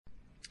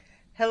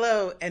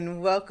Hello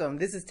and welcome.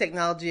 This is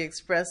Technology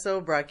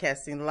Expresso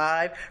broadcasting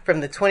live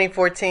from the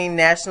 2014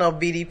 National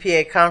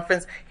BDPA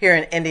Conference here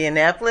in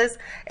Indianapolis.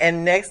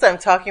 And next I'm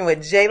talking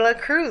with Jayla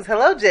Cruz.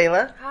 Hello,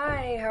 Jayla.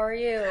 Hi, how are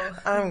you?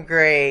 I'm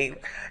great.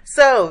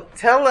 So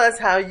tell us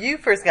how you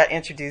first got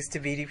introduced to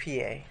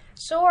BDPA.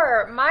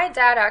 Sure. My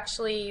dad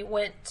actually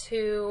went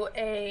to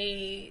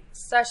a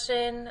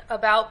session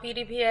about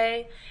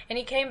BDPA, and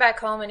he came back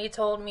home and he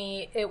told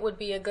me it would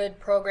be a good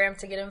program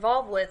to get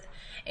involved with.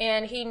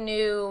 And he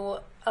knew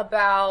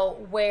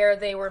about where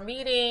they were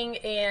meeting,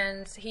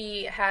 and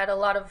he had a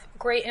lot of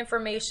great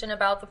information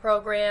about the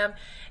program,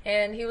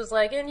 and he was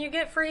like, and you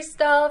get free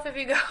stuff if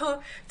you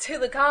go to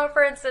the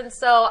conference. And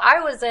so I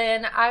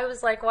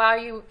was like, wow,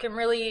 you can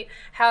really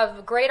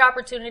have great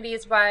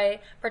opportunities by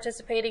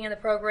participating in the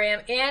program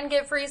and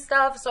get free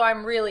stuff, so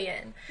I'm really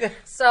in.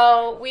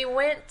 So we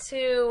went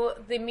to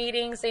the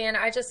meetings and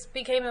I just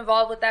became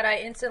involved with that. I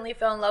instantly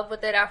fell in love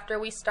with it after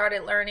we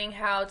started learning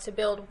how to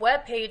build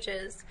web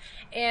pages.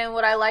 And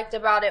what I liked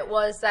about it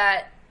was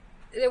that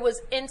it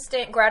was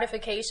instant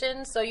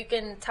gratification, so you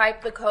can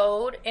type the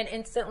code and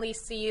instantly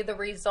see the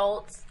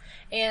results.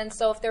 And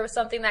so if there was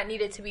something that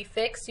needed to be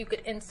fixed, you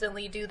could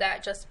instantly do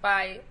that just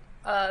by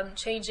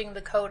changing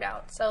the code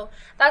out. So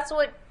that's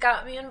what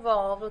got me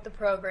involved with the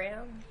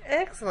program.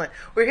 Excellent.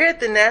 We're here at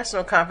the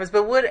national conference,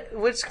 but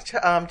which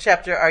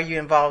chapter are you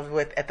involved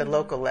with at the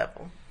local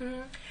level?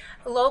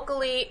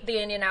 Locally, the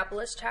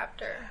Indianapolis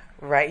chapter.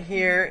 Right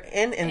here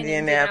in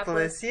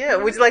Indianapolis. Yeah.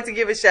 Would you like to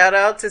give a shout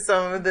out to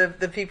some of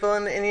the people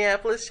in the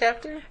Indianapolis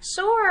chapter?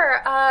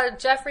 Sure.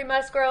 Jeffrey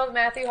Musgrove,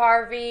 Matthew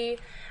Harvey,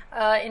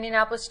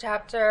 Indianapolis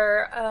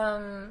chapter,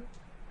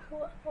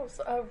 who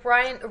else?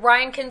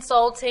 Ryan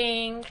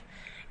Consulting,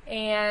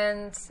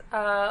 and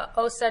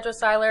Cedro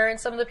Seiler, and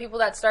some of the people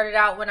that started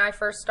out when I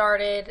first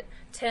started,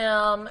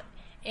 Tim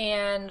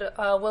and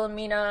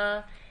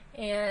Wilhelmina,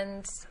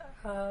 and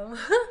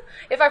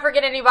if I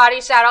forget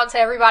anybody, shout out to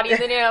everybody in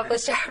the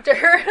Indianapolis chapter.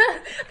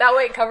 That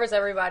way it covers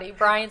everybody.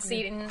 Brian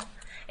Seaton,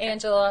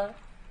 Angela.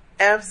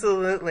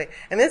 Absolutely.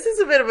 And this is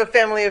a bit of a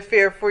family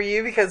affair for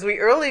you because we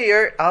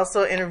earlier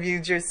also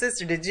interviewed your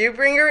sister. Did you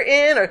bring her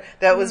in, or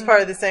that was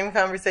part of the same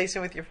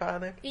conversation with your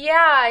father? Yeah,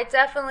 I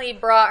definitely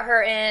brought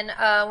her in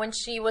when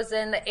she was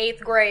in the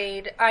 8th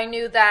grade. I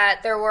knew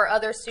that there were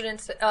other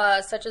students,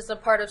 such as a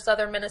part of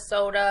southern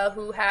Minnesota,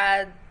 who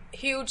had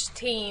huge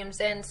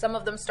teams, and some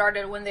of them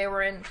started when they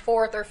were in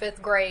 4th or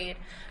 5th grade.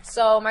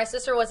 So my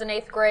sister was in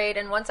 8th grade,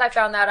 and once I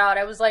found that out,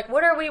 I was like,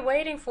 what are we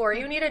waiting for?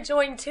 You need to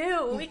join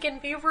too. We can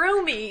be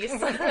roomies.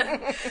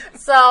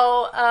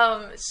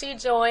 So she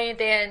joined,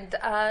 and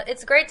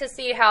it's great to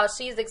see how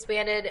she's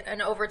expanded,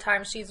 and over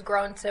time she's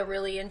grown to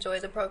really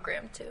enjoy the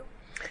program too.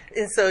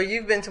 And so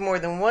you've been to more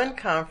than one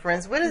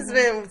conference. What has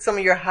been some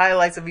of your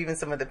highlights of even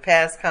some of the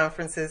past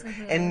conferences?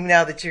 And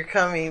now that you're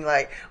coming,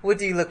 what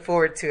do you look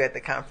forward to at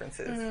the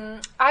conferences?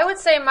 I would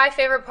say my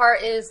favorite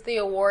part is the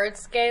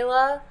awards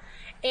gala.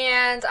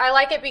 And I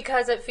like it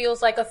because it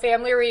feels like a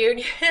family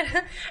reunion.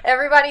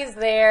 Everybody's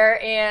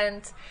there,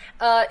 and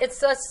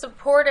it's a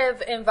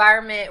supportive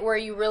environment where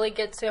you really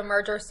get to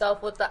immerse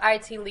yourself with the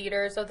IT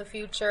leaders of the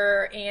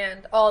future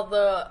and all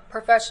the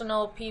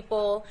professional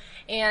people,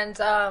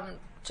 and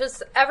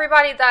just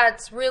everybody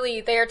that's really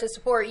there to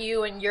support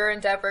you and your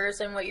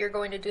endeavors and what you're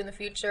going to do in the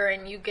future.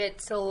 And you get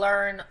to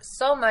learn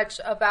so much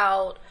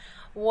about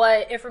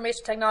what information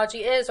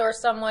technology is, or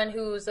someone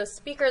who's a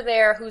speaker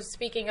there who's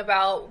speaking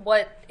about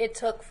what it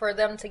took for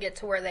them to get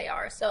to where they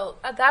are. So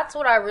that's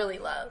what I really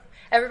love.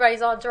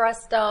 Everybody's all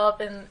dressed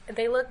up and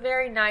they look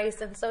very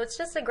nice, and so it's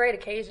just a great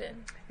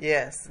occasion.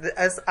 Yes,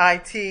 as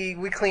IT,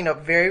 we clean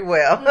up very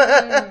well.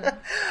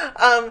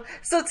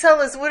 So tell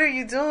us, what are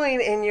you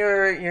doing in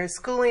your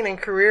schooling and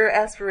career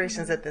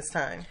aspirations at this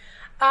time?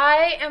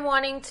 I am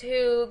wanting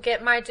to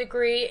get my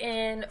degree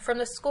from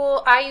the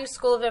IU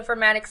School of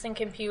Informatics and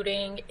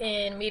Computing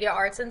in Media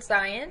Arts and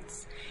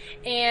Science.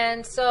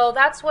 And so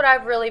that's what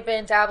I've really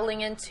been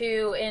dabbling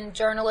into in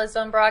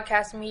journalism,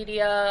 broadcast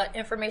media,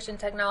 information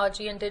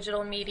technology, and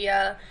digital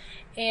media.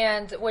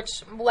 And which,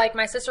 like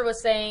my sister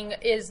was saying,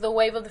 is the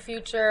wave of the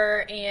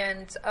future,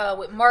 and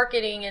with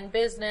marketing and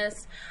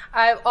business.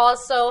 I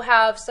also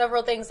have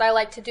several things I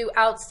like to do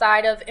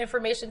outside of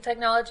information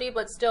technology,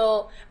 but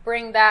still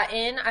bring that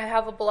in. I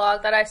have a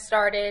blog that I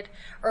started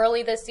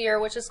early this year,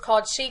 which is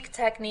called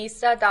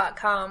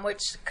Chic-technista.com,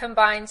 which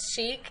combines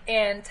chic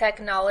and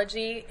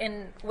technology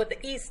with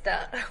the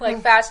ista, like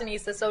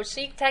fashionista. So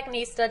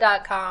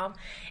Chic-technista.com.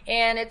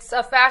 And it's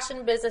a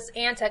fashion, business,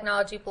 and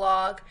technology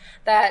blog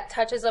that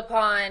touches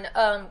upon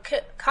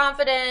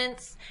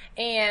confidence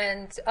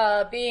and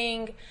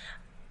being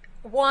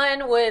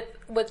one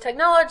with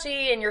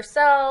technology and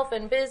yourself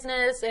and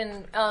business,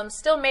 and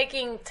still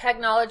making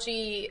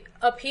technology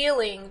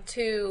appealing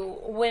to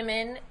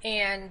women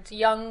and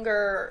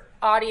younger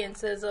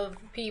audiences of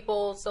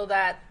people so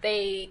that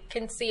they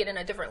can see it in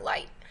a different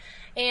light.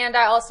 And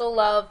I also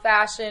love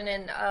fashion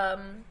and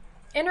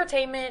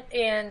entertainment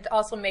and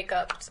also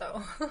makeup.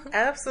 So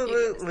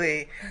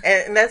Absolutely.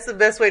 And that's the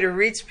best way to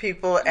reach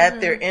people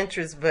at their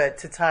interest, but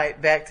to tie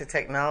it back to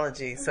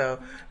technology. So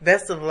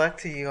best of luck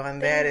to you on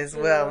that as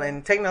well.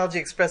 And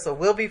Technology Expresso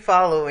will be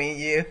following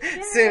you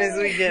as soon as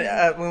we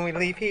get when we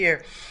leave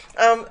here.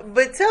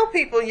 But tell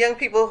people, young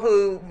people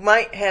who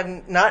might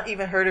have not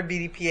even heard of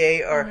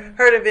BDPA or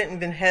heard of it and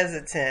been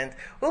hesitant,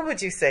 what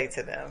would you say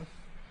to them?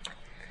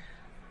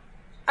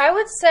 I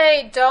would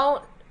say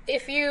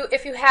if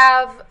you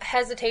have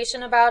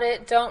hesitation about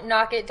it, don't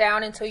knock it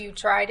down until you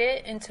tried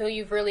it, until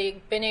you've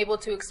really been able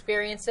to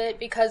experience it,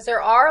 because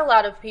there are a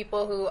lot of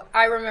people who,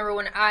 I remember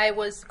when I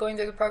was going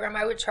through the program,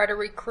 I would try to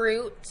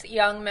recruit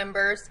young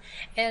members,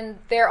 and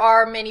there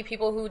are many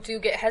people who do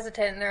get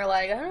hesitant and they're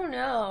like, I don't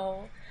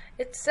know.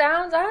 I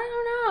don't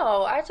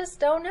know. I just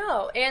don't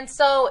know. And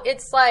so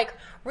it's like,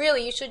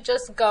 really, you should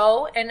just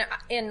go.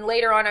 And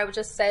later on, I would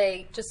just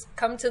say, just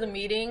come to the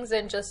meetings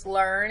and just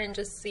learn and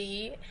just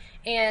see.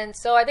 And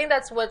so I think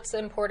that's what's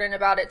important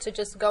about it, to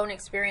just go and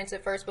experience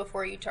it first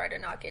before you try to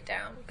knock it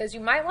down, because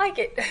you might like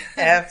it.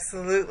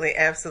 Absolutely,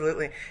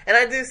 absolutely. And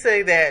I do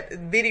say that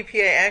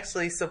BDPA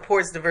actually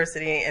supports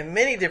diversity in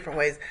many different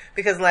ways,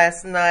 because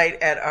last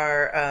night at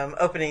our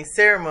opening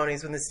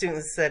ceremonies, when the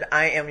students said,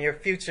 I am your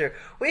future,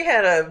 we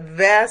had a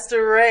vast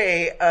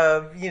array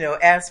of,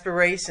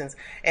 aspirations.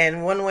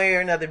 And one way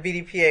or another,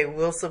 BDPA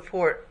will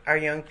support our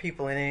young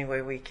people in any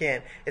way we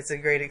can. It's a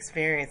great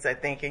experience, I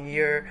think, and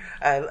you're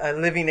a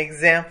living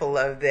example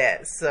of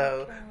that.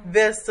 So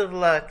best of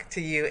luck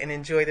to you and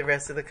enjoy the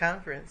rest of the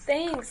conference.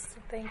 Thanks.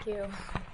 Thank you.